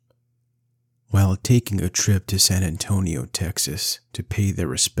While taking a trip to San Antonio, Texas, to pay their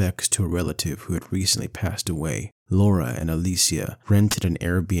respects to a relative who had recently passed away, Laura and Alicia rented an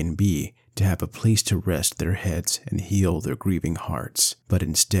AirBNB to have a place to rest their heads and heal their grieving hearts. But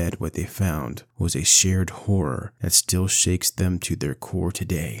instead, what they found was a shared horror that still shakes them to their core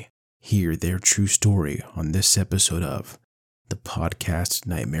today. Hear their true story on this episode of the podcast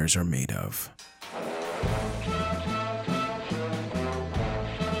Nightmares Are Made Of.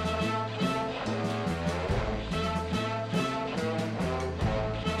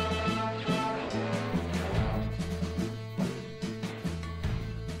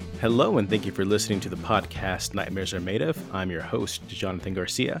 Hello, and thank you for listening to the podcast Nightmares Are Made Of. I'm your host, Jonathan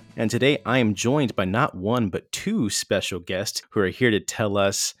Garcia, and today I am joined by not one, but two special guests who are here to tell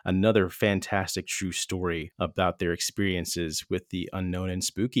us another fantastic true story about their experiences with the unknown and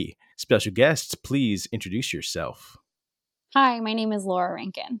spooky. Special guests, please introduce yourself. Hi, my name is Laura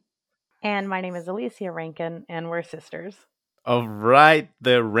Rankin. And my name is Alicia Rankin, and we're sisters. All right,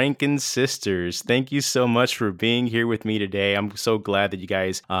 the Rankin sisters. Thank you so much for being here with me today. I'm so glad that you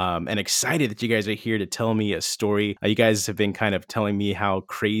guys, and excited that you guys are here to tell me a story. You guys have been kind of telling me how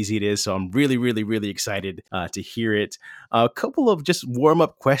crazy it is, so I'm really excited to hear it. A couple of just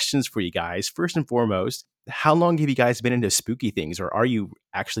warm-up questions for you guys. First and foremost, how long have you guys been into spooky things, or are you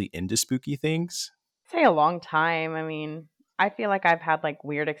actually into spooky things? I'd say a long time. I mean, I feel like I've had like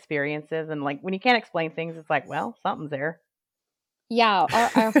weird experiences, and like when you can't explain things, it's like, well, something's there. Yeah,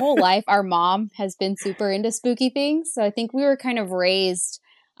 our whole life, our mom has been super into spooky things. So I think we were kind of raised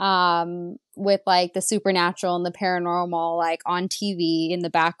with like the supernatural and the paranormal, like on TV in the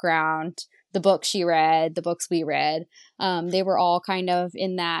background. The books she read, the books we read, they were all kind of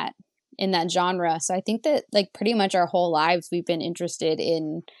in that genre. So I think that like pretty much our whole lives we've been interested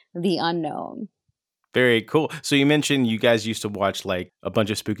in the unknown. Very cool. So you mentioned you guys used to watch like a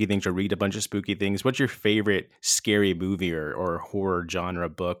bunch of spooky things or read a bunch of spooky things. What's your favorite scary movie or horror genre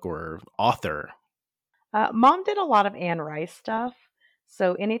book or author? Mom did a lot of Anne Rice stuff,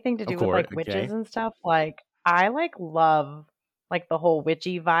 so anything to do with like witches and stuff. Like I like love like the whole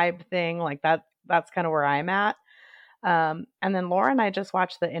witchy vibe thing. Like that's kind of where I'm at. And then Laura and I just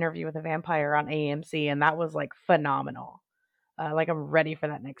watched the Interview with a Vampire on AMC, and that was like phenomenal. Like I'm ready for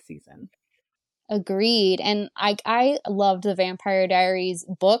that next season. Agreed. And I loved the Vampire Diaries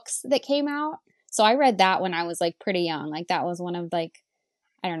books that came out. So I read that when I was like pretty young. Like that was one of like,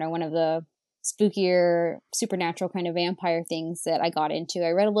 I don't know, one of the spookier supernatural kind of vampire things that I got into.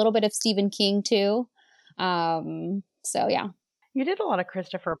 I read a little bit of Stephen King too. So yeah. You did a lot of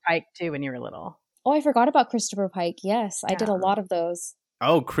Christopher Pike too when you were little. Oh, I forgot about Christopher Pike. Yes, I did a lot of those.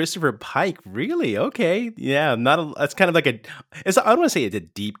 Oh, Christopher Pike, really? Okay, yeah. That's kind of like I don't want to say it's a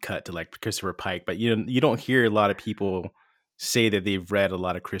deep cut to like Christopher Pike, but you don't hear a lot of people say that they've read a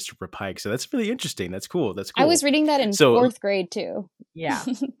lot of Christopher Pike, so that's really interesting. That's cool. I was reading that in fourth grade too. Yeah,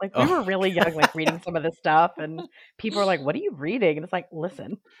 like we were really young, like reading some of this stuff, and people were like, "What are you reading?" And it's like,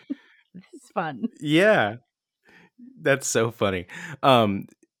 listen, this is fun. Yeah, that's so funny.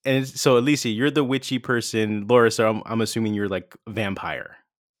 And so, Alicia, you're the witchy person. Laura, so I'm assuming you're like vampire.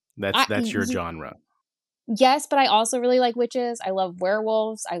 That's your genre. Yes, but I also really like witches. I love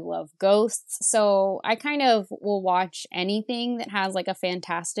werewolves. I love ghosts. So I kind of will watch anything that has like a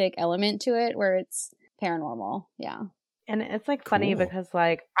fantastic element to it where it's paranormal. Yeah. And it's like funny because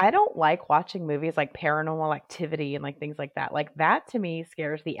like I don't like watching movies like Paranormal Activity and like things like that. Like that to me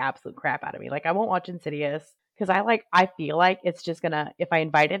scares the absolute crap out of me. Like I won't watch Insidious. Because I feel like it's just gonna, if I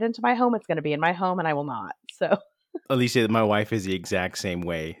invite it into my home, it's gonna be in my home, and I will not. So, Alicia, my wife is the exact same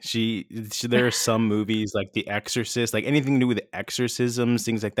way. There are some movies like The Exorcist, like anything to do with exorcisms,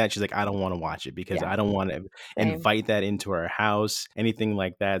 things like that. She's like, I don't want to watch it because I don't want to invite that into our house, anything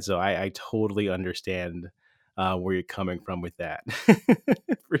like that. So I totally understand where you're coming from with that,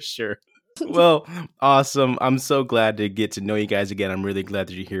 for sure. Well, awesome. I'm so glad to get to know you guys again. I'm really glad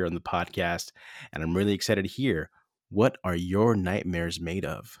that you're here on the podcast, and I'm really excited to hear what are your nightmares made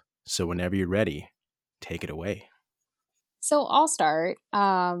of. So whenever you're ready, take it away. So I'll start.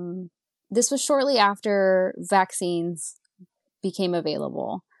 This was shortly after vaccines became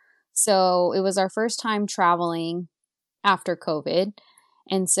available. So it was our first time traveling after COVID.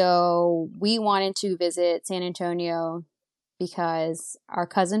 And so we wanted to visit San Antonio because our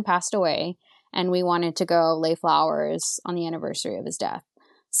cousin passed away and we wanted to go lay flowers on the anniversary of his death.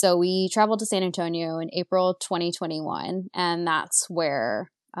 So we traveled to San Antonio in April 2021, and that's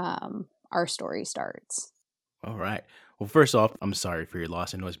where our story starts. All right. Well, first off, I'm sorry for your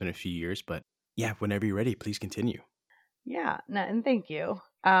loss. I know it's been a few years, but yeah, whenever you're ready, please continue. Yeah, no, and thank you.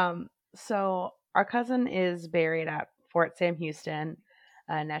 So our cousin is buried at Fort Sam Houston.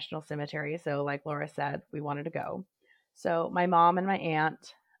 National Cemetery. So like Laura said, we wanted to go. So my mom and my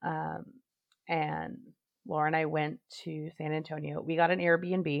aunt and Laura and I went to San Antonio. We got an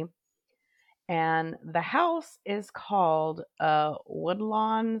Airbnb, and the house is called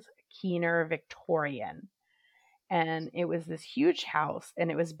Woodlawns Keener Victorian. And it was this huge house,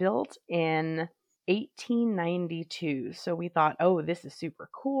 and it was built in 1892. So we thought, oh, this is super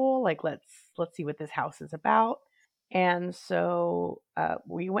cool. Like, let's see what this house is about. And so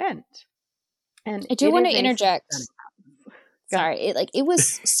we went. And I do want to interject. Sorry, it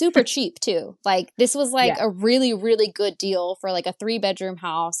was super cheap too. Like, this was like a really, really good deal for like a 3-bedroom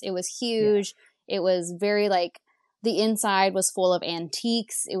house. It was huge. Yeah. It was very like, the inside was full of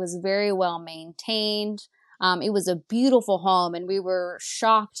antiques. It was very well maintained. It was a beautiful home, and we were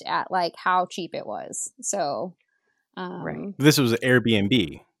shocked at like how cheap it was. So, right. This was an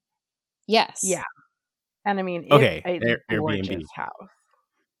Airbnb. Yes. Yeah. And I mean, okay, it's a gorgeous house.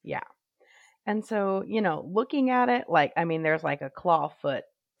 Yeah. And so, looking at it, like, I mean, there's like a clawfoot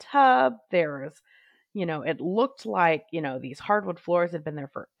tub. There's, it looked like, these hardwood floors had been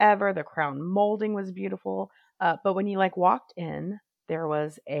there forever. The crown molding was beautiful. But when you like walked in, there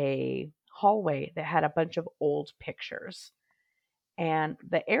was a hallway that had a bunch of old pictures. And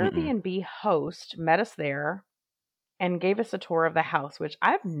the Airbnb host met us there and gave us a tour of the house, which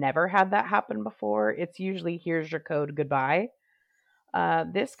I've never had that happen before. It's usually, here's your code, goodbye.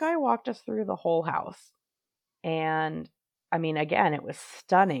 This guy walked us through the whole house. And I mean, again, it was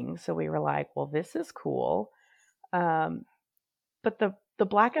stunning. So we were like, well, this is cool. But the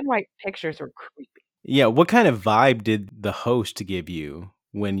black and white pictures were creepy. Yeah. What kind of vibe did the host give you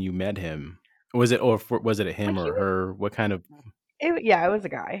when you met him? Was it a him or her? What kind of? It was a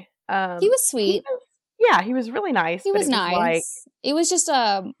guy. He was sweet. He was really nice. He was nice. It was just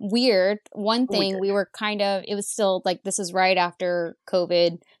weird. One thing, we were it was still like, this is right after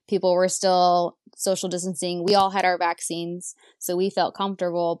COVID. People were still social distancing. We all had our vaccines, so we felt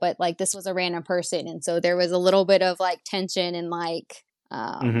comfortable. But like, this was a random person, and so there was a little bit of like tension, and like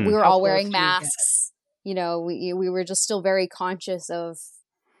we were all wearing masks. We were just still very conscious of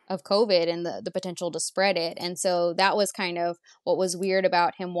COVID and the potential to spread it. And so that was kind of what was weird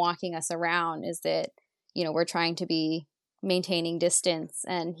about him walking us around, is that, we're trying to be maintaining distance,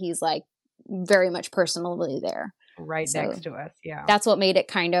 and he's like very much personally there. Right next to us. Yeah. That's what made it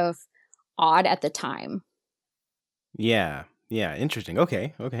kind of odd at the time. Yeah. Yeah. Interesting.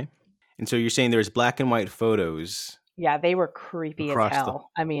 Okay. And so you're saying there's black and white photos. Yeah. They were creepy as hell.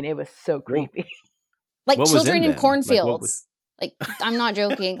 I mean, it was so creepy. Like children in cornfields. Like, I'm not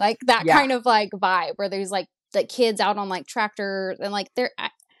joking. Like that kind of like vibe where there's like the kids out on like tractors, and like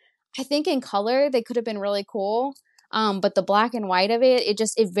I think in color they could have been really cool. But the black and white of it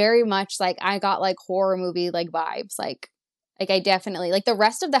very much like, I got like horror movie like vibes. Like I definitely like the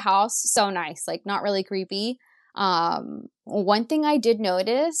rest of the house. So nice. Like, not really creepy. One thing I did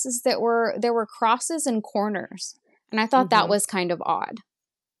notice is that there were crosses in corners, and I thought that was kind of odd.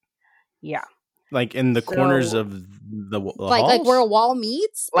 Yeah. Like in the corners of the like where a wall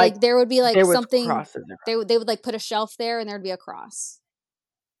meets, like there would be like something. They would like put a shelf there, and there would be a cross.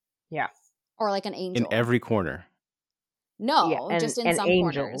 Yeah. Or like an angel. In every corner. No, just in some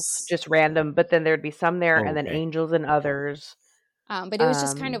angels, corners. just random, but then there'd be some there, and then angels in others. But it was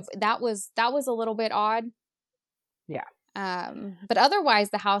just kind of, that was a little bit odd. Yeah. But otherwise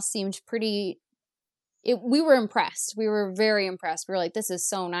the house seemed pretty, we were impressed. We were very impressed. We were like, this is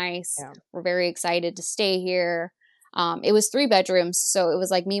so nice. Yeah. We're very excited to stay here. It was 3 bedrooms. So it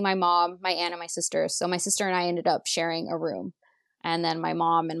was like me, my mom, my aunt, and my sister. So my sister and I ended up sharing a room. And then my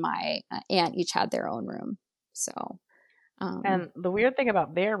mom and my aunt each had their own room. So, and the weird thing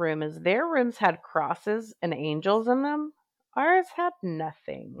about their room is their rooms had crosses and angels in them. Ours had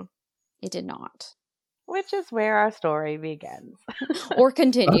nothing. It did not. Which is where our story begins. Or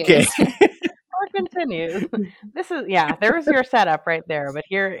continues. Okay. Or continues. There's your setup right there. But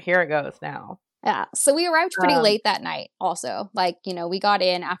here it goes now. Yeah. So we arrived pretty late that night also. Like, we got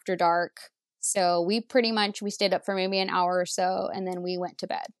in after dark. So we stayed up for maybe an hour or so, and then we went to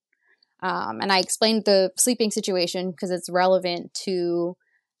bed. And I explained the sleeping situation because it's relevant to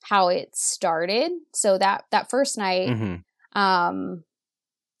how it started. So that first night, I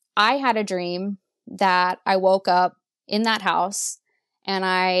had a dream that I woke up in that house, and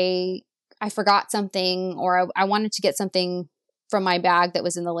I forgot something, or I wanted to get something from my bag that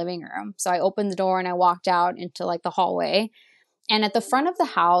was in the living room. So I opened the door and I walked out into like the hallway, and at the front of the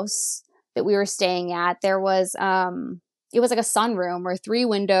house that we were staying at, there was it was like a sunroom where 3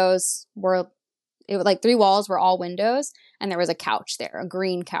 windows were, it was like 3 walls were all windows, and there was a couch there, a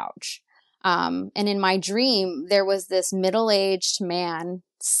green couch. And in my dream, there was this middle-aged man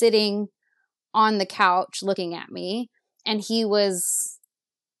sitting on the couch looking at me, and he was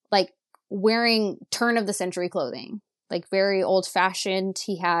like wearing turn of the century clothing, like very old fashioned.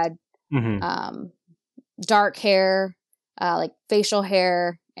 He had dark hair, like facial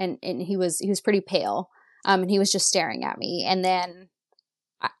hair, and he was pretty pale. And he was just staring at me. And then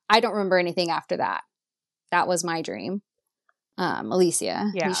I don't remember anything after that. That was my dream.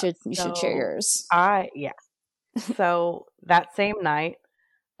 Alicia, you should share yours. So that same night,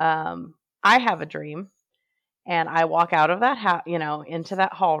 I have a dream, and I walk out of that house, into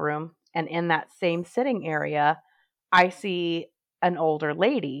that hall room, and in that same sitting area, I see an older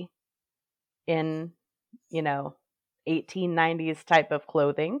lady in, 1890s type of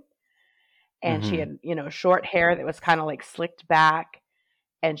clothing. And she had, short hair that was kind of like slicked back.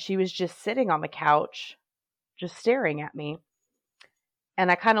 And she was just sitting on the couch, just staring at me. And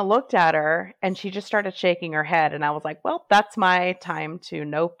I kind of looked at her, and she just started shaking her head. And I was like, well, that's my time to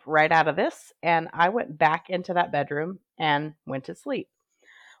nope right out of this. And I went back into that bedroom and went to sleep.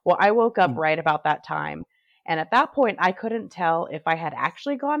 Well, I woke up right about that time. And at that point, I couldn't tell if I had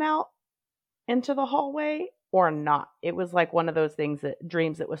actually gone out into the hallway or not. It was like one of those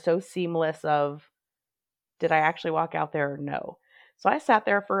dreams that was so seamless of, did I actually walk out there or no? So I sat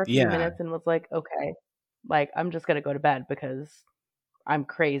there for a few minutes and was like, okay, like I'm just going to go to bed because I'm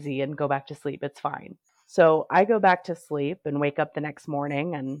crazy and go back to sleep. It's fine. So I go back to sleep and wake up the next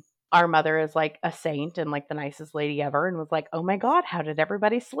morning, and our mother is like a saint and like the nicest lady ever, and was like, oh my God, how did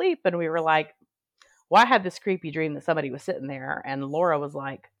everybody sleep? And we were like, well, I had this creepy dream that somebody was sitting there. And Laura was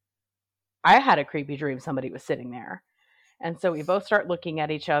like, I had a creepy dream somebody was sitting there. And so we both start looking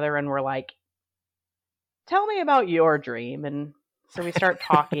at each other, and we're like, tell me about your dream. And so we start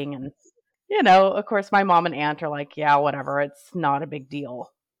talking, and of course my mom and aunt are like, yeah, whatever, it's not a big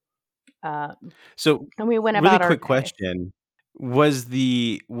deal. So and we went really about quick question. Was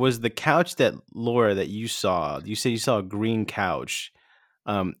the couch that Laura that you said you saw a green couch.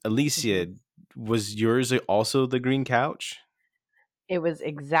 Alicia, was yours also the green couch? It was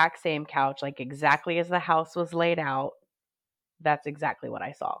exact same couch, like exactly as the house was laid out. That's exactly what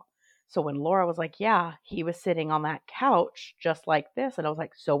I saw. So when Laura was like, yeah, he was sitting on that couch just like this. And I was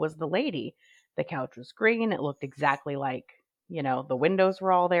like, so was the lady. The couch was green. It looked exactly like, the windows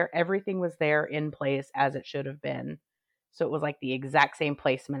were all there. Everything was there in place as it should have been. So it was like the exact same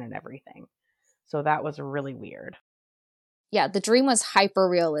placement and everything. So that was really weird. Yeah, the dream was hyper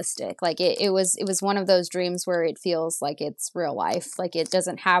realistic. Like it was one of those dreams where it feels like it's real life. Like it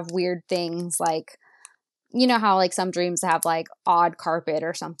doesn't have weird things like, how like some dreams have like odd carpet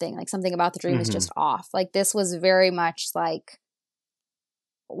or something, like something about the dream is just off. Like this was very much like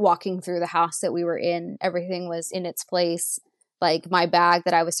walking through the house that we were in. Everything was in its place. Like my bag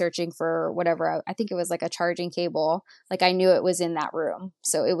that I was searching for, whatever, I think it was like a charging cable. Like I knew it was in that room.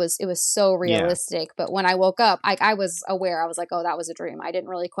 So it was so realistic. Yeah. But when I woke up, I was aware. I was like, oh, that was a dream. I didn't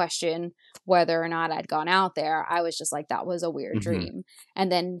really question whether or not I'd gone out there. I was just like, that was a weird dream.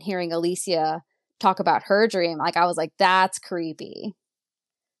 And then hearing Alicia talk about her dream, like I was like, that's creepy.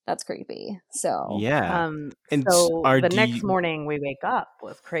 That's creepy. So yeah. And so the next morning we wake up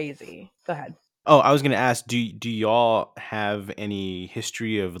was crazy. Go ahead. Oh, I was gonna ask, do y'all have any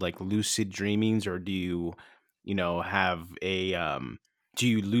history of like lucid dreamings, or do you, have a do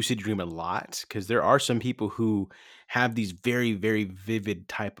you lucid dream a lot? Because there are some people who have these very, very vivid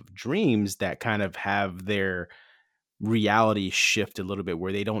type of dreams that kind of have their reality shift a little bit,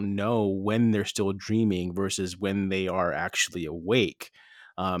 where they don't know when they're still dreaming versus when they are actually awake.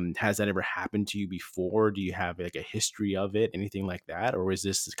 Has that ever happened to you before? Do you have like a history of it, anything like that? Or is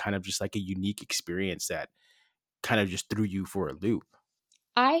this kind of just like a unique experience that kind of just threw you for a loop?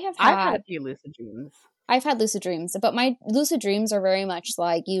 I've had a few lucid dreams. I've had lucid dreams, but my lucid dreams are very much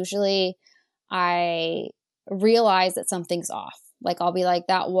like, usually I realize that something's off. Like I'll be like,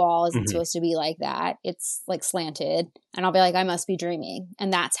 that wall isn't supposed to be like that. It's like slanted. And I'll be like, I must be dreaming.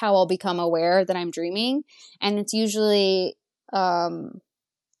 And that's how I'll become aware that I'm dreaming. And it's usually,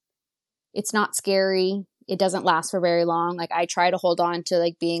 it's not scary. It doesn't last for very long. Like I try to hold on to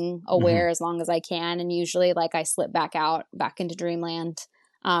like being aware as long as I can. And usually like I slip back into dreamland.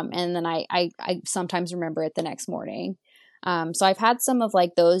 And then I sometimes remember it the next morning. So I've had some of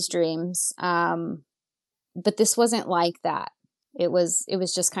like those dreams. But this wasn't like that. It was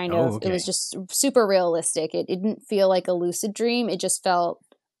just kind of, it was just super realistic. It didn't feel like a lucid dream. It just felt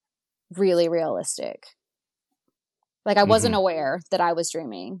really realistic. Like I wasn't aware that I was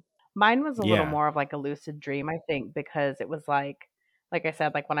dreaming. Mine was a little more of like a lucid dream, I think, because it was like I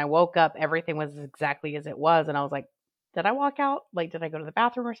said, like when I woke up, everything was exactly as it was. And I was like, did I walk out? Like, did I go to the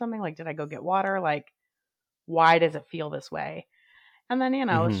bathroom or something? Like, did I go get water? Like, why does it feel this way? And then,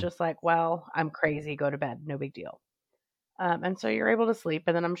 it's just like, well, I'm crazy. Go to bed. No big deal. And so you're able to sleep.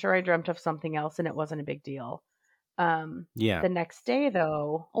 And then I'm sure I dreamt of something else and it wasn't a big deal. The next day,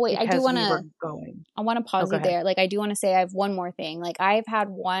 though, oh, wait, I do want to going. I want to pause you there. Like, I do want to say I have one more thing. Like, I've had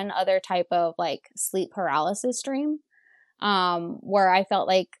one other type of like sleep paralysis dream, where I felt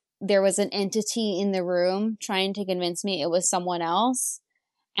like there was an entity in the room trying to convince me it was someone else,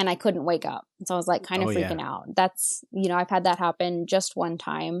 and I couldn't wake up. So I was like kind of freaking out. That's, I've had that happen just one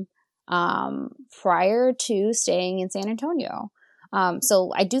time, prior to staying in San Antonio.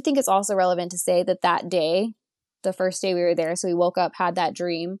 So I do think it's also relevant to say that day, the first day we were there, so we woke up, had that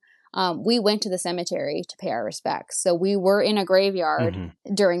dream. We went to the cemetery to pay our respects. So we were in a graveyard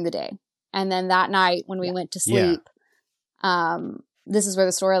during the day. And then that night when we went to sleep, this is where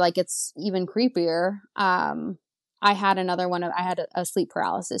the story like gets even creepier. I had a sleep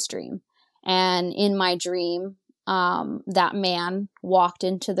paralysis dream. And in my dream, that man walked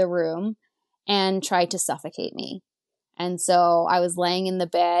into the room and tried to suffocate me. And so I was laying in the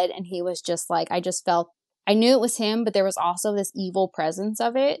bed and he was just like, I knew it was him, but there was also this evil presence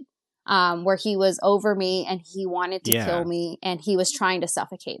of it, where he was over me and he wanted to kill me and he was trying to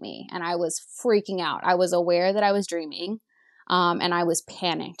suffocate me. And I was freaking out. I was aware that I was dreaming, and I was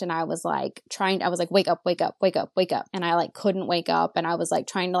panicked and I was like wake up, wake up, wake up, wake up. And I like couldn't wake up and I was like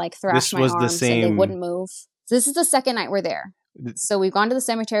trying to like thrash my arms and they wouldn't move. So this is the second night we're there. So we've gone to the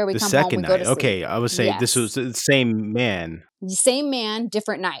cemetery, we come home, we go to sleep. Okay, I would say this was the same man. Same man,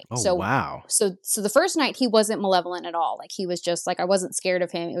 different night. Oh, wow. So the first night he wasn't malevolent at all. Like he was just like, I wasn't scared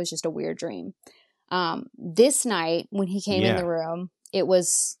of him. It was just a weird dream. This night when he came in the room, it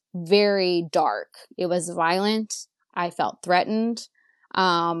was very dark. It was violent. I felt threatened.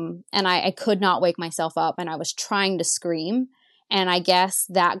 And I could not wake myself up and I was trying to scream. And I guess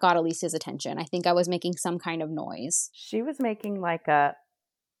that got Alicia's attention. I think I was making some kind of noise. She was making like it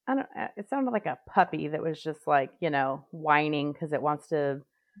sounded like a puppy that was just like, whining because it wants to,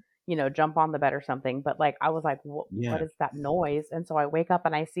 jump on the bed or something. But like, I was like, what is that noise? And so I wake up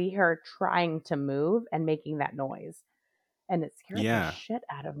and I see her trying to move and making that noise. And it scared the shit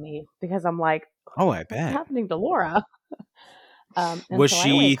out of me because I'm like, I bet. What's happening to Laura? Was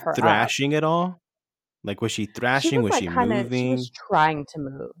she thrashing at all? Like, was she thrashing? Was she moving? She was trying to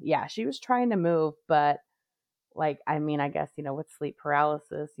move. Yeah, she was trying to move, but like, I mean, I guess, with sleep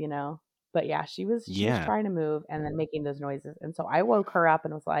paralysis, but yeah, she was trying to move and then making those noises. And so I woke her up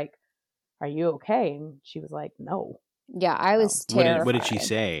and was like, are you okay? And she was like, no. Yeah, I was terrified. What did she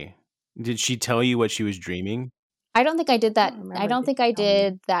say? Did she tell you what she was dreaming? I don't think I did that. I don't think I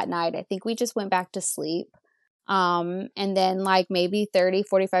did that night. I think we just went back to sleep. And then like maybe 30,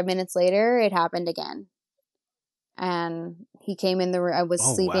 45 minutes later, it happened again. And he came in the room. I was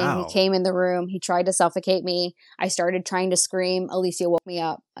sleeping. Wow. He came in the room. He tried to suffocate me. I started trying to scream. Alicia woke me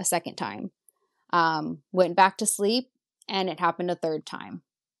up a second time. Went back to sleep and it happened a third time.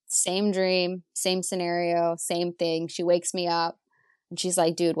 Same dream, same scenario, same thing. She wakes me up and she's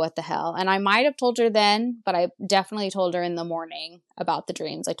like, dude, what the hell? And I might have told her then, but I definitely told her in the morning about the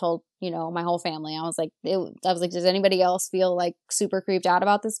dreams. I told, my whole family. I was like, does anybody else feel like super creeped out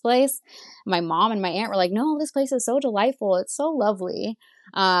about this place? My mom and my aunt were like, no, this place is so delightful. It's so lovely.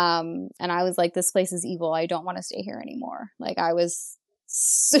 And I was like, this place is evil. I don't want to stay here anymore. Like I was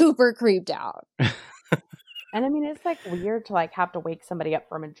super creeped out. And I mean, it's like weird to like have to wake somebody up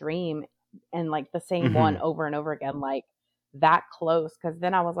from a dream and like the same one over and over again, like that close. Cause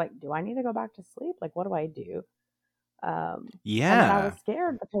then I was like, do I need to go back to sleep? Like, what do I do? And then I was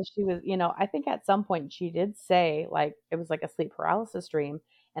scared because she was, I think at some point she did say like, it was like a sleep paralysis dream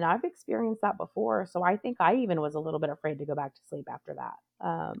and I've experienced that before. So I think I even was a little bit afraid to go back to sleep after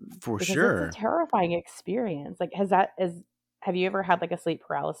that. For sure. It's a terrifying experience. Like, have you ever had like a sleep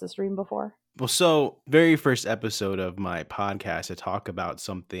paralysis dream before? Well, so very first episode of my podcast, I talk about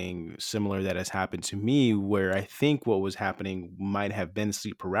something similar that has happened to me where I think what was happening might have been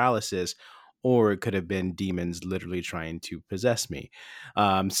sleep paralysis, or it could have been demons literally trying to possess me.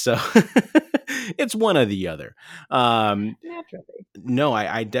 So it's one or the other. Naturally. No,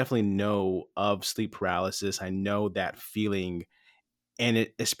 I definitely know of sleep paralysis. I know that feeling. And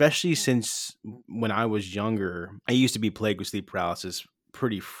especially since when I was younger, I used to be plagued with sleep paralysis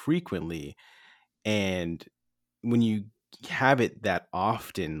pretty frequently. And when you have it that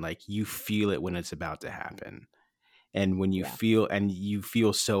often, like you feel it when it's about to happen. And when you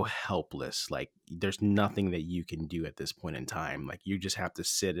feel so helpless, like there's nothing that you can do at this point in time. Like you just have to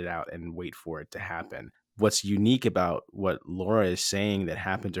sit it out and wait for it to happen. What's unique about what Laura is saying that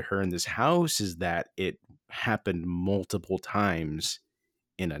happened to her in this house is that it happened multiple times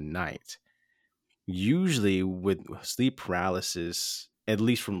in a night. Usually with sleep paralysis, at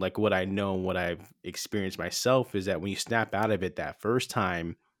least from like what I know and what I've experienced myself, is that when you snap out of it that first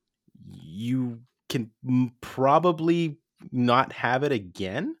time, you can probably not have it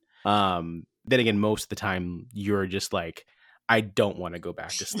again. Then again, most of the time you're just like, I don't want to go back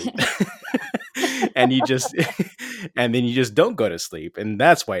to sleep. And you just and then you just don't go to sleep, and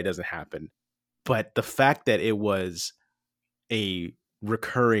that's why it doesn't happen. But the fact that it was a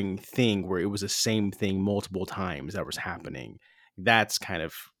recurring thing where it was the same thing multiple times that was happening, that's kind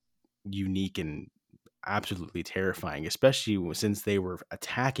of unique and absolutely terrifying, especially since they were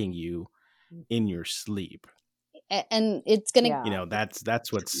attacking you in your sleep. And it's gonna,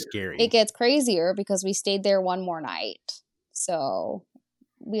 that's what's scary. It gets crazier because we stayed there one more night. So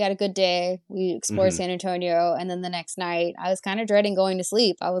we had a good day. We explored San Antonio, and then the next night I was kind of dreading going to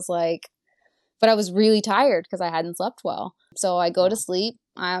sleep. I was like, but I was really tired because I hadn't slept well. So I go to sleep.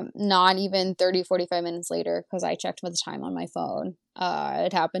 I'm not even 30, 45 minutes later, because I checked the time on my phone.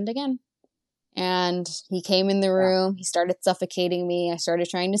 It happened again. And he came in the room. He started suffocating me. I started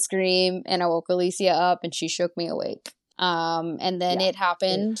trying to scream, and I woke Alicia up, and she shook me awake. And then it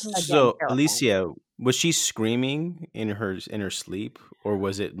happened. So Alicia, was she screaming in her sleep, or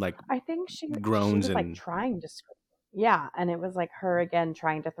was it like I think she groans was like trying to scream? Yeah, and it was like her again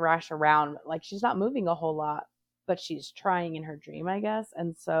trying to thrash around. Like she's not moving a whole lot, but she's trying in her dream, I guess.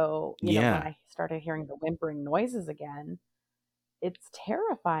 And so, you know, when I started hearing the whimpering noises again, it's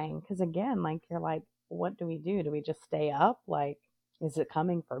terrifying because again, like you're like, what do we do? Do we just stay up? Like, is it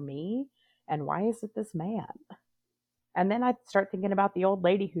coming for me? And why is it this man? And then I start thinking about the old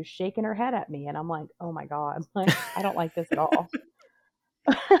lady who's shaking her head at me, and I'm like, oh my God, like I don't like this at all.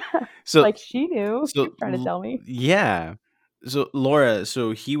 So like she knew. She was trying to tell me. Yeah. So Laura,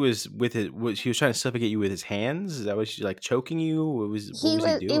 so he was with it. He was trying to suffocate you with his hands. Is that what she like choking you? What was he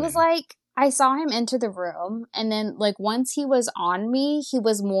doing? It was like I saw him enter the room, and then like once he was on me, he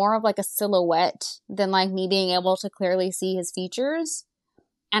was more of like a silhouette than like me being able to clearly see his features.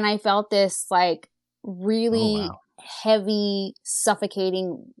 And I felt this like really heavy,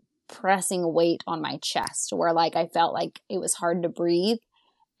 suffocating, pressing weight on my chest, where like I felt like it was hard to breathe,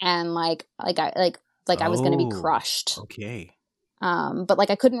 and like I was going to be crushed. Okay. But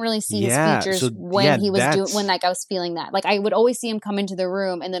like I couldn't really see his features when he was doing, when like I was feeling that. Like I would always see him come into the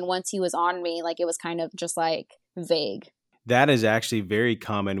room, and then once he was on me, like it was kind of just like vague. That is actually very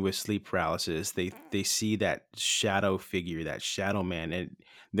common with sleep paralysis. They see that shadow figure, that shadow man, and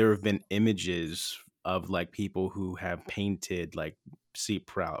there have been images of like people who have painted like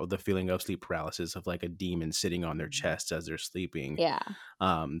the feeling of sleep paralysis of like a demon sitting on their chest as they're sleeping. Yeah.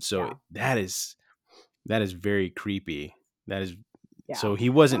 That is very creepy. That is. So he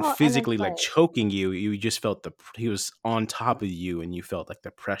wasn't physically like choking you. You just felt he was on top of you, and you felt like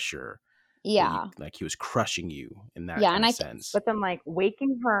the pressure. Yeah. Like he was crushing you in that kind of sense. But then like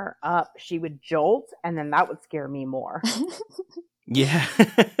waking her up, she would jolt, and then that would scare me more. Yeah.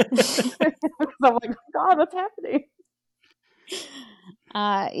 Because I'm like, oh God, what's happening?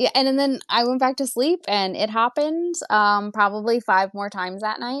 Yeah, and then I went back to sleep, and it happened probably 5 more times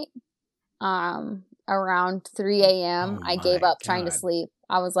that night. Around 3 a.m. I gave up trying to sleep.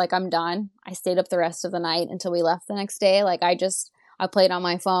 I was like, I'm done. I stayed up the rest of the night until we left the next day. Like I played on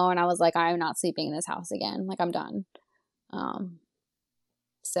my phone. I was like, I'm not sleeping in this house again. Like I'm done.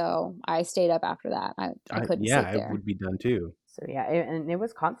 So I stayed up after that. I couldn't sleep there. I would be done too. So yeah, and it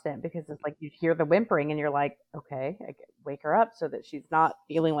was constant because it's like you hear the whimpering and you're like, okay, I wake her up so that she's not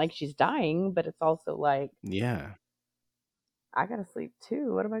feeling like she's dying, but it's also like, I gotta sleep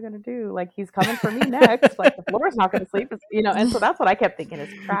too. What am I gonna do? Like he's coming for me next. Like the floor's not gonna sleep, you know. And so that's what I kept thinking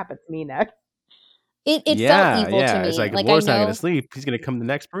is crap. It's me next. It felt evil to me. It's like Laura's not gonna sleep. He's gonna come the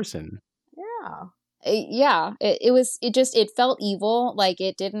next person. Yeah. It felt evil. Like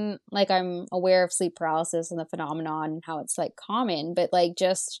it didn't, like I'm aware of sleep paralysis and the phenomenon and how it's like common, but like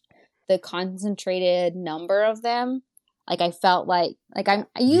just the concentrated number of them, like I felt like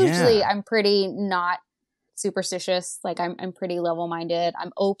I'm pretty not superstitious. Like I'm pretty level-minded.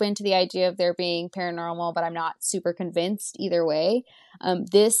 I'm open to the idea of there being paranormal, but I'm not super convinced either way.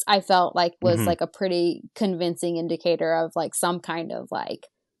 This I felt like was like a pretty convincing indicator of like some kind of like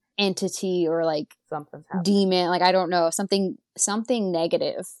entity or like demon, like I don't know, something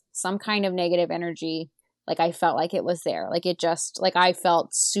negative, some kind of negative energy. Like I felt like it was there. Like it just, like I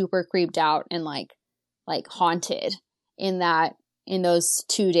felt super creeped out and like haunted in those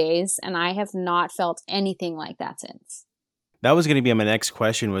 2 days, and I have not felt anything like that since. That was going to be my next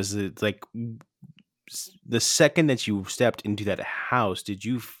question. Was it like the second that you stepped into that house, did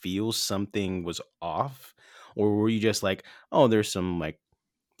you feel something was off? Or were you just like, oh, there's some like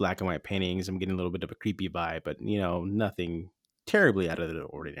black and white paintings, I'm getting a little bit of a creepy vibe, but nothing terribly out of the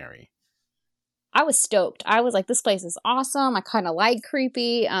ordinary? I was stoked. I was like, this place is awesome. I kind of like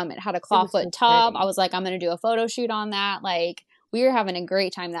creepy. It had a It was so clawfoot tub. I pretty. was like, I'm going to do a photo shoot on that. Like, we were having a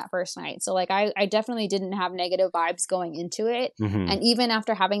great time that first night. So, like, I definitely didn't have negative vibes going into it. Mm-hmm. And even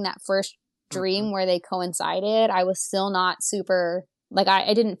after having that first dream where they coincided, I was still not super, like,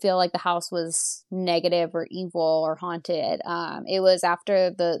 I didn't feel like the house was negative or evil or haunted. It was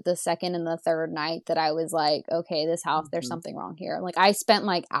after the second and the third night that I was like, okay, this house, there's something wrong here. Like, I spent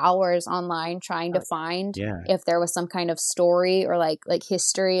like hours online trying to find if there was some kind of story or like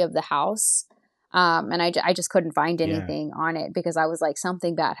history of the house. And I just couldn't find anything on it because I was like,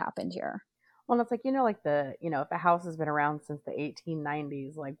 something bad happened here. Well, it's like, like if a house has been around since the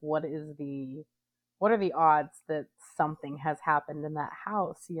 1890s, like what are the odds that something has happened in that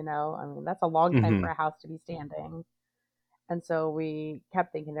house? I mean, that's a long time for a house to be standing. And so we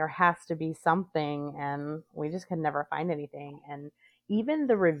kept thinking there has to be something, and we just could never find anything. And even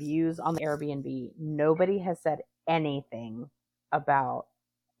the reviews on the Airbnb, nobody has said anything about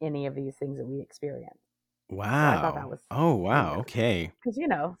any of these things that we experienced. Wow. So I thought that was wow. Okay. Because,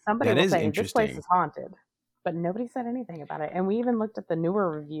 somebody will say this place is haunted, but nobody said anything about it. And we even looked at the newer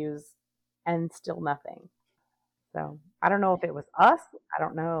reviews and still nothing. So I don't know if it was us. I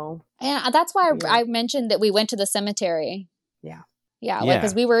don't know. Yeah, that's why I mentioned that we went to the cemetery. Yeah. Yeah, like,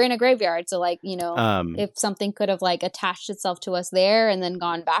 because we were in a graveyard. So, like, if something could have, like, attached itself to us there and then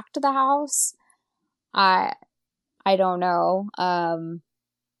gone back to the house, I don't know. I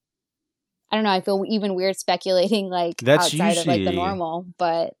don't know. I feel even weird speculating, like, that's outside of, like, the normal.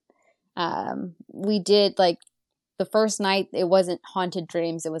 But we did, like, the first night, it wasn't haunted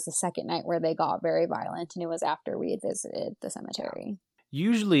dreams. It was the second night where they got very violent, and it was after we had visited the cemetery.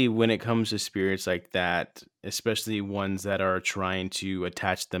 Usually when it comes to spirits like that, especially ones that are trying to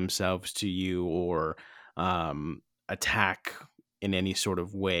attach themselves to you or attack in any sort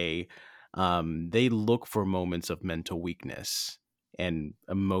of way, they look for moments of mental weakness and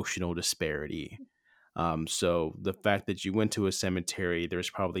emotional disparity. So the fact that you went to a cemetery, there's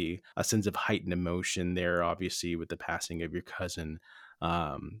probably a sense of heightened emotion there, obviously, with the passing of your cousin.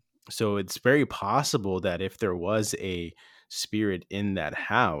 So it's very possible that if there was a spirit in that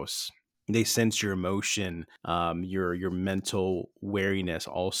house, they sense your emotion, your mental wariness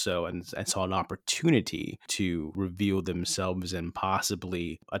also, and saw an opportunity to reveal themselves and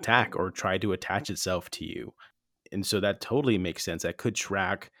possibly attack or try to attach itself to you. And so that totally makes sense. That could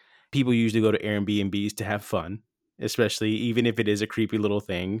track. People usually go to Airbnbs to have fun, especially even if it is a creepy little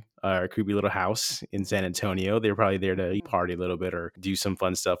thing, or a creepy little house in San Antonio. They're probably there to party a little bit or do some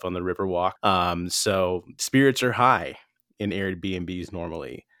fun stuff on the Riverwalk. So spirits are high in Airbnbs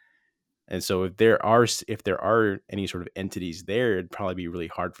normally. And so if there are any sort of entities there, it'd probably be really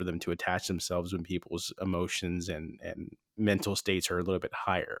hard for them to attach themselves when people's emotions and mental states are a little bit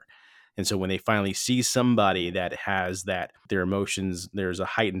higher. And so when they finally see somebody that has that, their emotions, there's a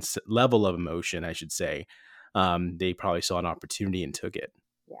heightened level of emotion, I should say, they probably saw an opportunity and took it.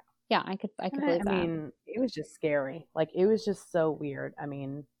 Yeah, I could believe that. I mean, it was just scary. Like, it was just so weird. I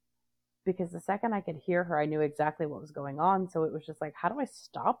mean, because the second I could hear her, I knew exactly what was going on. So it was just like, how do I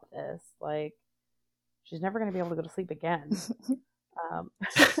stop this? Like, she's never going to be able to go to sleep again.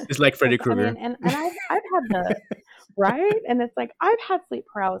 It's like Freddy Krueger. I mean, and I've had the right, and it's like I've had sleep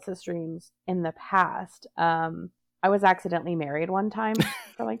paralysis dreams in the past. I was accidentally married one time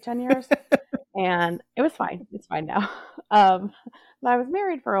for like 10 years, and it was fine. It's fine now. But I was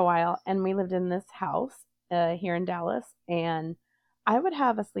married for a while, and we lived in this house here in Dallas, and I would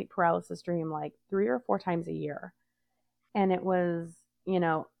have a sleep paralysis dream like 3 or 4 times a year, and it was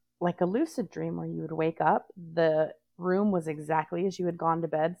like a lucid dream where you would wake up, the room was exactly as you had gone to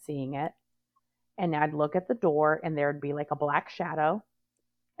bed seeing it, and I'd look at the door and there'd be like a black shadow,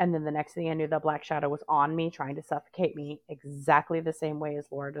 and then the next thing I knew, the black shadow was on me trying to suffocate me exactly the same way as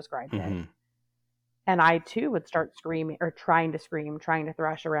Laura described it. And I too would start screaming or trying to scream, trying to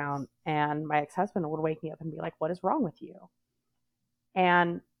thrash around, and my ex-husband would wake me up and be like, what is wrong with you?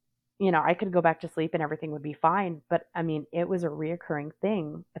 And I could go back to sleep and everything would be fine, but I mean, it was a reoccurring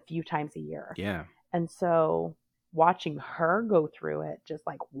thing a few times a year. Yeah. And so watching her go through it, just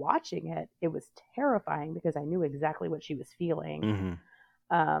like watching it, it was terrifying because I knew exactly what she was feeling.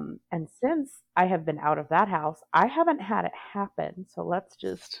 And since I have been out of that house, I haven't had it happen. So let's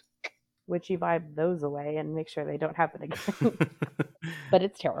just witchy vibe those away and make sure they don't happen again. But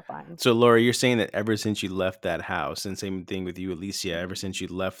it's terrifying. So Laura, you're saying that ever since you left that house, and same thing with you, Alicia, ever since you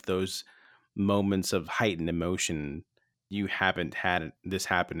left those moments of heightened emotion, you haven't had this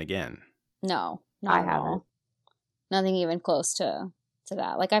happen again? No, not at all. Nothing even close to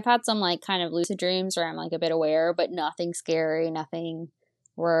that. Like I've had some like kind of lucid dreams where I'm like a bit aware, but nothing scary, nothing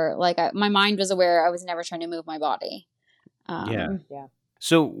where like my mind was aware. I was never trying to move my body. Yeah.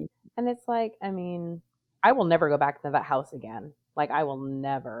 So, and it's like, I mean, I will never go back into that house again. Like I will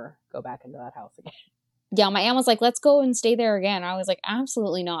never go back into that house again. Yeah, my aunt was like, "Let's go and stay there again." I was like,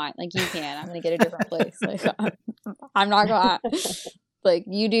 "Absolutely not. Like you can. I'm going to get a different place. Like I'm not going. Like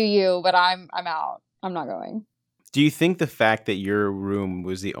you do you, but I'm out. I'm not going." Do you think the fact that your room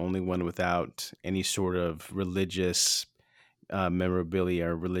was the only one without any sort of religious memorabilia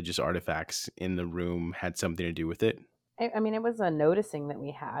or religious artifacts in the room had something to do with it? I mean, it was a noticing that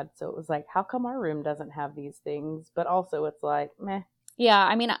we had. So it was like, how come our room doesn't have these things? But also it's like, meh. Yeah,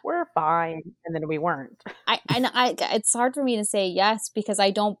 I mean, we're fine. And then we weren't. It's hard for me to say yes because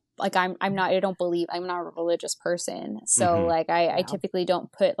I don't, like, I don't believe, I'm not a religious person. So like, I typically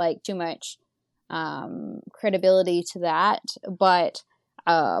don't put like too much credibility to that. But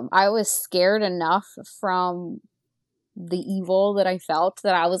I was scared enough from the evil that I felt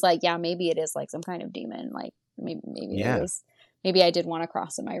that I was like, yeah, maybe it is like some kind of demon. Like maybe it is. Maybe I did want a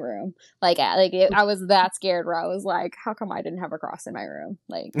cross in my room. I was that scared where I was like, how come I didn't have a cross in my room?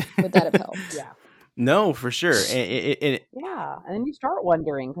 Like, would that have helped? Yeah. No, for sure. Yeah. And then you start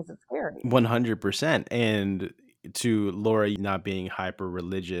wondering because it's scary. 100%. And to Laura not being hyper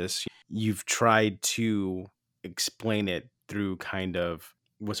religious, you've tried to explain it through kind of,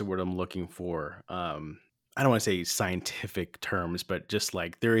 what's the word I'm looking for? I don't want to say scientific terms, but just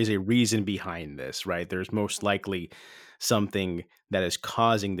like there is a reason behind this, right? There's most likely something that is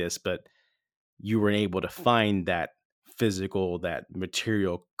causing this, but you were able to find that physical, that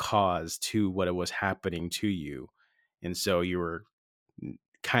material cause to what it was happening to you. And so you were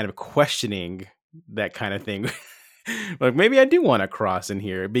kind of questioning that kind of thing. Like maybe I do want a cross in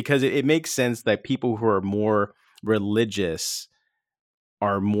here because it makes sense that people who are more religious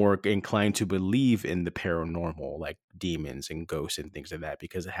are more inclined to believe in the paranormal, like demons and ghosts and things like that,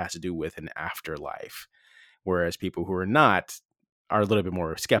 because it has to do with an afterlife. Whereas people who are not are a little bit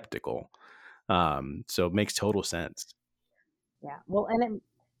more skeptical. So it makes total sense. Yeah. Well, and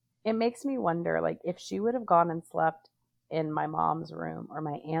it makes me wonder, like, if she would have gone and slept in my mom's room or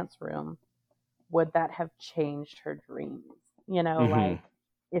my aunt's room, would that have changed her dreams? You know, like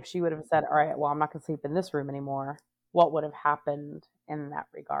if she would have said, all right, well, I'm not going to sleep in this room anymore, what would have happened in that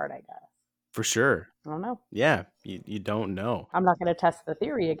regard, I guess? For sure. I don't know. Yeah, you don't know. I'm not going to test the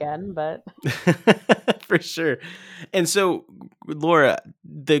theory again, but for sure. And so, Laura,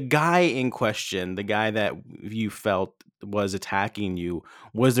 the guy in question, the guy that you felt was attacking you,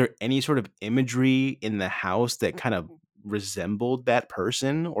 was there any sort of imagery in the house that kind of resembled that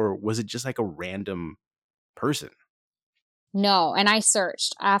person, or was it just like a random person? No, and I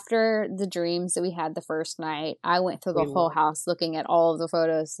searched after the dreams that we had the first night. I went through the whole house looking at all of the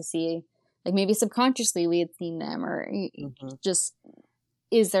photos to see, like maybe subconsciously we had seen them, or just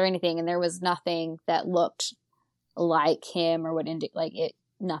is there anything? And there was nothing that looked like him or would indicate like it.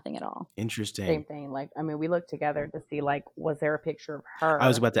 Nothing at all. Interesting. Same thing. Like, I mean, we looked together to see, like, was there a picture of her? I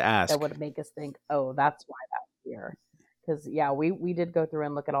was about to ask. That would make us think, oh, that's why that's here. Because, yeah, we did go through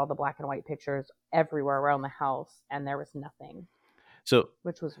and look at all the black and white pictures everywhere around the house, and there was nothing. So,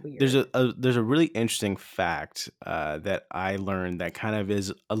 which was weird. There's a really interesting fact that I learned that kind of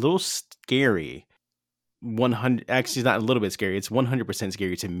is a little scary. 100 actually, it's not a little bit scary. It's 100%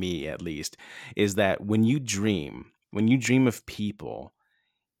 scary to me, at least. Is that when you dream of people,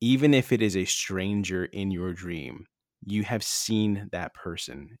 even if it is a stranger in your dream, you have seen that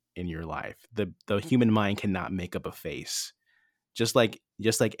person in your life. The human mind cannot make up a face, just like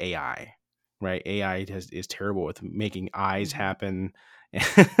AI, right? AI is terrible with making eyes happen,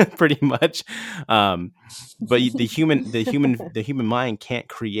 pretty much. But the human mind can't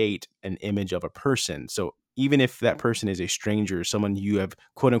create an image of a person. So even if that person is a stranger, someone you have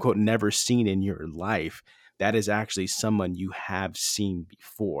quote unquote never seen in your life, that is actually someone you have seen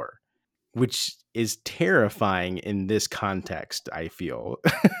before, which is terrifying in this context, I feel.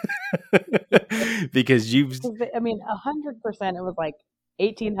 Because I mean, 100%, it was like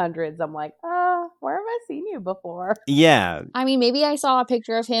 1800s. I'm like, where have I seen you before? Yeah. I mean, maybe I saw a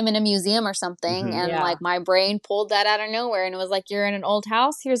picture of him in a museum or something, and like my brain pulled that out of nowhere, and it was like, you're in an old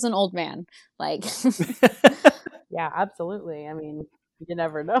house, here's an old man. Like, yeah, absolutely. I mean, you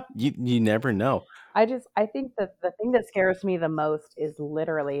never know. You never know. I think that the thing that scares me the most is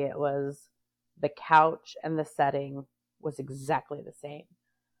literally it was the couch and the setting was exactly the same.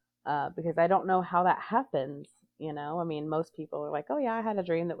 Because I don't know how that happens. You know, I mean, most people are like, oh yeah, I had a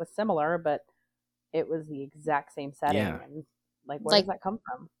dream that was similar, but it was the exact same setting. Yeah. And like, where does that come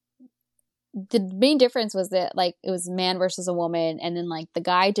from? the main difference was that like it was man versus a woman, and then like the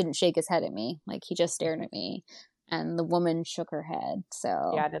guy didn't shake his head at me, like he just stared at me, and the woman shook her head.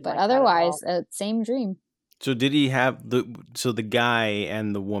 So Yeah, I didn't but like that at all. otherwise, same dream. So did he have the guy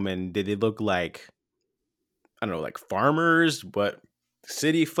and the woman, did they look like, I don't know, like farmers, but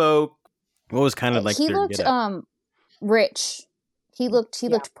city folk? What was kind of like He their looked getup? rich. He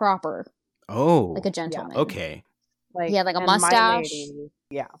looked proper, like a Oh, gentleman. okay. He had like a and mustache.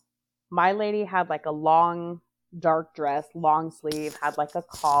 My lady had like a long dark dress, long sleeve, had like a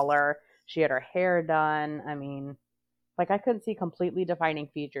collar. She had her hair done. I mean, like I couldn't see completely defining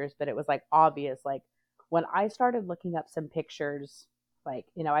features, but it was like obvious. Like when I started looking up some pictures, like,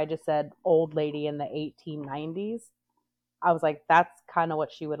 you know, I just said old lady in the 1890s. I was like, that's kind of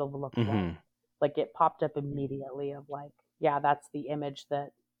what she would have looked like. Like it popped up immediately of like, yeah, that's the image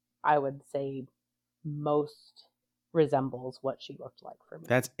that I would say most resembles what she looked like for me.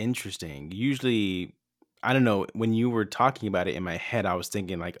 That's interesting. Usually, I don't know, when you were talking about it in my head, I was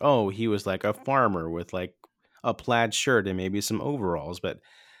thinking like, oh, he was like a farmer with like a plaid shirt and maybe some overalls. But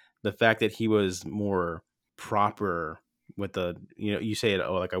the fact that he was more proper with a, you say it,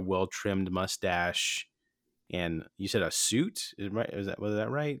 oh, like a well trimmed mustache, and you said a suit, right? Was that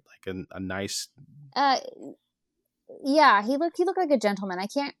right? Like a nice. Yeah, he looked like a gentleman. I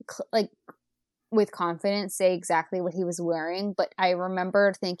can't like with confidence say exactly what he was wearing, but I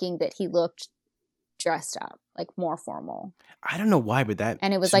remember thinking that he looked dressed up, like more formal. I don't know why, but that,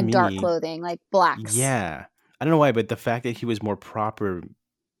 and it was to like dark me, clothing, like blacks. yeah, I don't know why, but the fact that he was more proper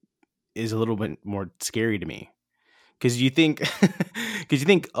is a little bit more scary to me. Because you think,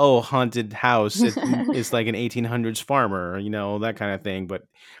 oh, haunted house, it's like an 1800s farmer, that kind of thing. But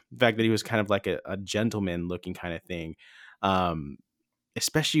the fact that he was kind of like a gentleman looking kind of thing,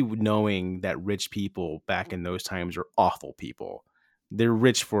 especially knowing that rich people back in those times are awful people. They're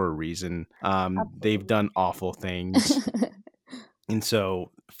rich for a reason. They've done awful things. And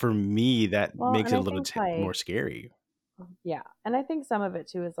so for me, that makes it a little bit more scary. Yeah. And I think some of it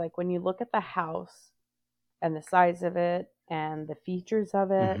too is like when you look at the house and the size of it and the features of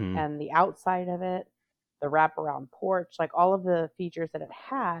it and the outside of it, the wraparound porch, like all of the features that it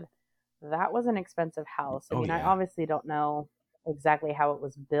had, that was an expensive house. I mean, I obviously don't know exactly how it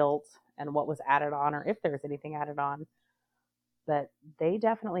was built and what was added on or if there was anything added on, but they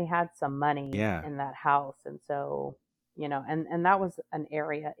definitely had some money in that house. And so, and that was an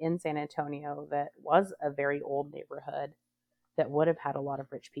area in San Antonio that was a very old neighborhood that would have had a lot of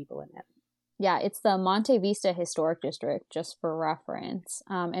rich people in it. Yeah, it's the Monte Vista Historic District, just for reference.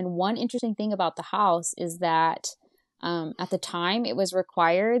 And one interesting thing about the house is that at the time it was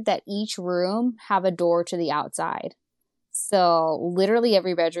required that each room have a door to the outside. So literally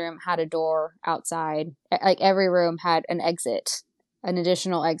every bedroom had a door outside. Like every room had an exit, an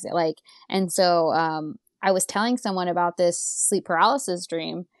additional exit. And so I was telling someone about this sleep paralysis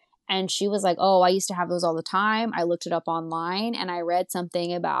dream, and she was like, "Oh, I used to have those all the time. I looked it up online, and I read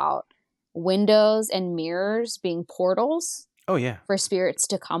something about windows and mirrors being portals. Oh yeah, for spirits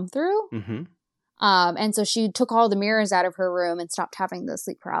to come through." And so she took all the mirrors out of her room and stopped having the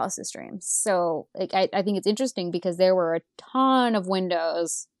sleep paralysis dreams. So like, I think it's interesting because there were a ton of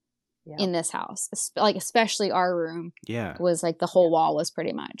windows in this house, like especially our room. Yeah, was like the whole wall was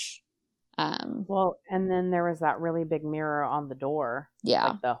pretty much. Well, and then there was that really big mirror on the door. Yeah,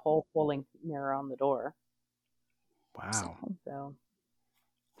 like the whole full-length mirror on the door. Wow.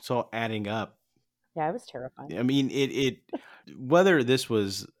 So adding up. Yeah, it was terrifying. I mean, it whether this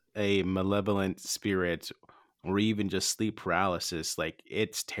was a malevolent spirit or even just sleep paralysis, like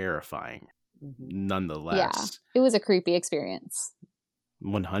it's terrifying nonetheless. Yeah, it was a creepy experience.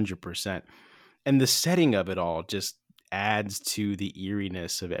 100%. And the setting of it all just adds to the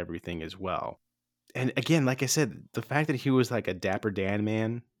eeriness of everything as well. And again, like I said, the fact that he was like a Dapper Dan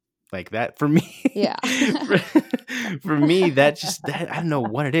Man, like that for me, yeah, for me, that I don't know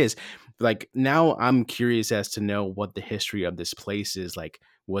what it is. Like now I'm curious as to know what the history of this place is. Like,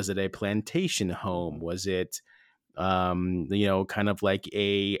 was it a plantation home? Was it, kind of like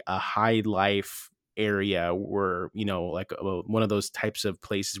a high life area where, like one of those types of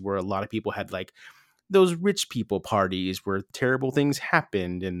places where a lot of people had like those rich people parties where terrible things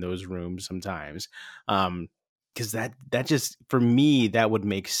happened in those rooms sometimes. Because that just, for me, that would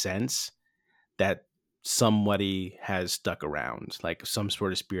make sense that somebody has stuck around, like some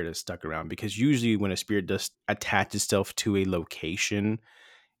sort of spirit has stuck around. Because usually when a spirit does attach itself to a location,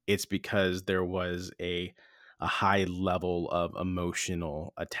 it's because there was a high level of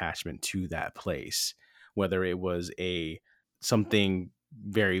emotional attachment to that place, whether it was something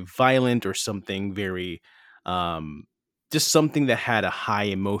very violent or something very just something that had a high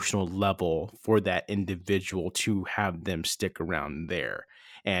emotional level for that individual to have them stick around there.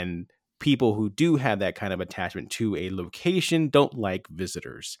 And people who do have that kind of attachment to a location don't like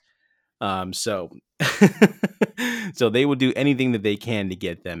visitors. So so they will do anything that they can to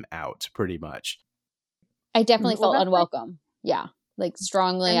get them out, pretty much. I definitely felt unwelcome. Yeah. Like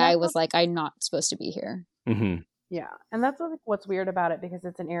strongly, I was like, I'm not supposed to be here. Mm-hmm. Yeah. And that's what's weird about it, because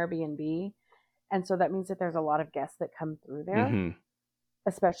it's an Airbnb. And so that means that there's a lot of guests that come through there,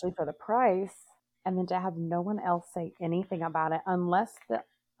 especially for the price. And then to have no one else say anything about it, unless the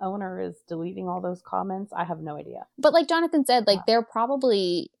owner is deleting all those comments, I have no idea. But like Jonathan said, like they're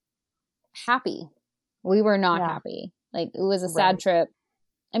probably happy. We were not happy. Like it was a sad trip.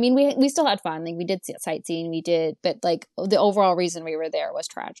 I mean, we still had fun. Like we did sightseeing, but like the overall reason we were there was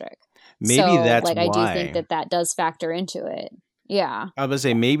tragic. Maybe that's like why. I do think that does factor into it. Yeah. I was gonna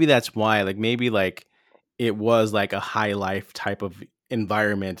say maybe that's why. Like maybe like it was like a high life type of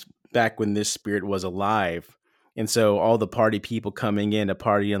environment back when this spirit was alive. And so all the party people coming in to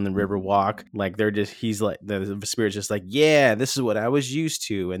party on the river walk, like he's like, the spirit's just like, yeah, this is what I was used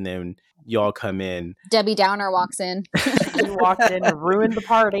to. And then y'all come in. Debbie Downer walks in. He walked in and ruined the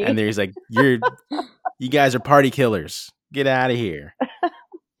party. And there's like, you guys are party killers. Get out of here.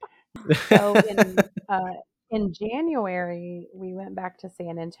 So in January, we went back to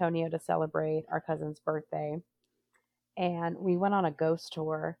San Antonio to celebrate our cousin's birthday. And we went on a ghost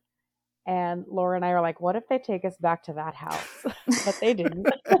tour. And Laura and I are like, what if they take us back to that house? But they didn't.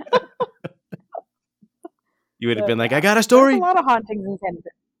 You would have been like, I got a story. There's a lot of hauntings in Canada.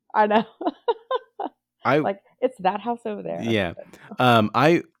 I know. Like, it's that house over there. Yeah.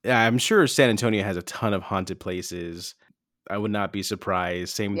 I'm sure San Antonio has a ton of haunted places. I would not be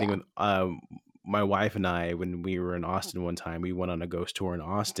surprised. Same thing with my wife and I, when we were in Austin one time, we went on a ghost tour in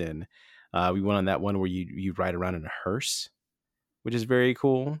Austin. We went on that one where you ride around in a hearse, which is very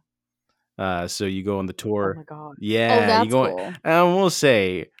cool. So you go on the tour. Oh my God. Yeah. That's you go. Cool. I will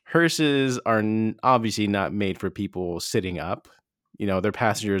say hearses are obviously not made for people sitting up. You know, their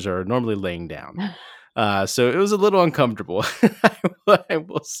passengers are normally laying down. So it was a little uncomfortable, I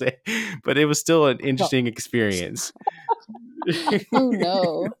will say, but it was still an interesting experience. Oh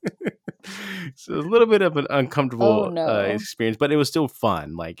no. So a little bit of an uncomfortable experience, but it was still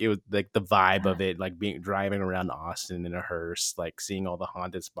fun. Like it was like the vibe of it, like driving around Austin in a hearse, like seeing all the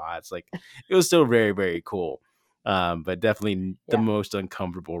haunted spots. Like it was still very, very cool. But definitely the most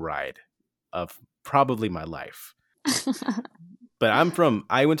uncomfortable ride of probably my life. But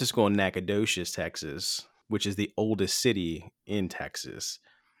I went to school in Nacogdoches, Texas, which is the oldest city in Texas.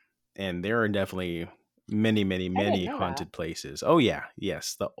 And there are definitely many haunted places. Oh yeah.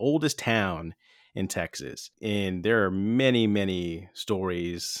 Yes. The oldest town in Texas. And there are many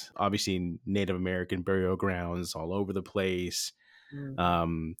stories, obviously Native American burial grounds all over the place.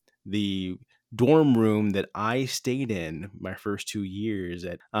 The dorm room that I stayed in my first 2 years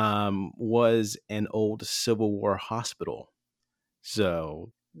at was an old Civil War hospital.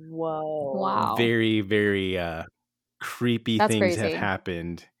 So wow. Very, very creepy things have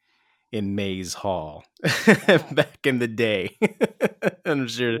happened in Mays Hall back in the day. I'm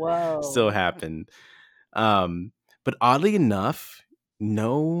sure still happened. But oddly enough,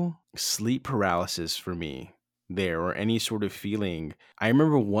 no sleep paralysis for me there or any sort of feeling. I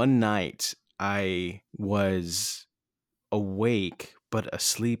remember one night I was awake but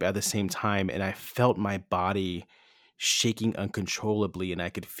asleep at the same time, and I felt my body shaking uncontrollably, and I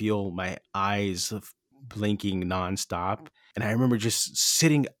could feel my eyes blinking nonstop. And I remember just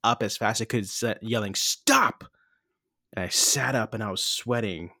sitting up as fast as I could, yelling, "Stop!" And I sat up and I was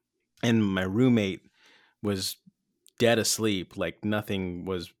sweating. And my roommate was dead asleep, like nothing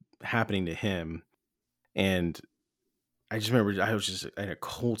was happening to him. And I just remember I was just in a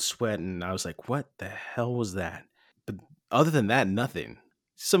cold sweat, and I was like, what the hell was that? But other than that, nothing.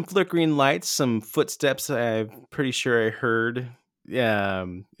 Some flickering lights, some footsteps I'm pretty sure I heard,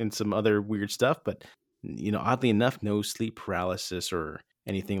 and some other weird stuff. But, oddly enough, no sleep paralysis or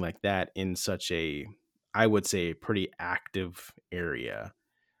anything like that in such a, I would say, pretty active area.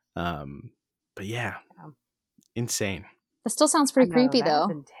 But yeah, insane. That still sounds pretty creepy, though.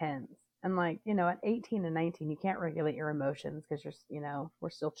 That's intense. And at 18 and 19, you can't regulate your emotions because we're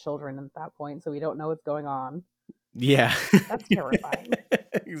still children at that point, so we don't know what's going on. Yeah. That's terrifying.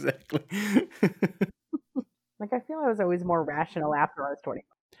 Exactly. I feel I was always more rational after I was 20.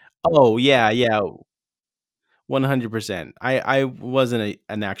 Oh, yeah. 100%. I wasn't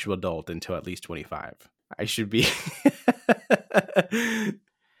an actual adult until at least 25. I should be.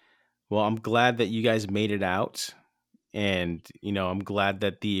 Well, I'm glad that you guys made it out. And, I'm glad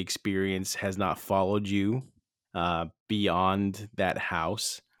that the experience has not followed you beyond that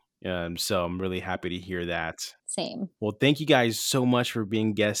house. So I'm really happy to hear that. Same. Well, thank you guys so much for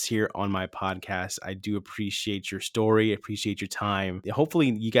being guests here on my podcast. I do appreciate your story. I appreciate your time.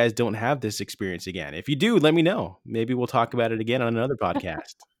 Hopefully you guys don't have this experience again. If you do, let me know. Maybe we'll talk about it again on another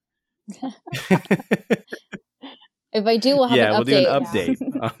podcast. If I do, we'll have an update.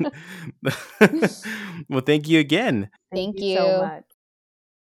 We'll do an update. Well, thank you again. Thank you so much.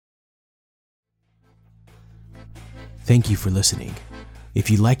 Thank you for listening. If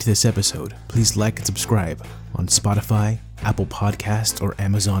you liked this episode, please like and subscribe on Spotify, Apple Podcasts, or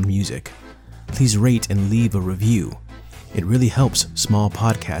Amazon Music. Please rate and leave a review. It really helps small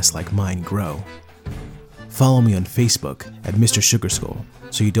podcasts like mine grow. Follow me on Facebook at Mr. Sugarskull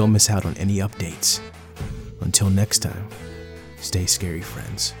so you don't miss out on any updates. Until next time, stay scary,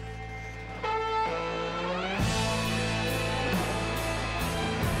 friends.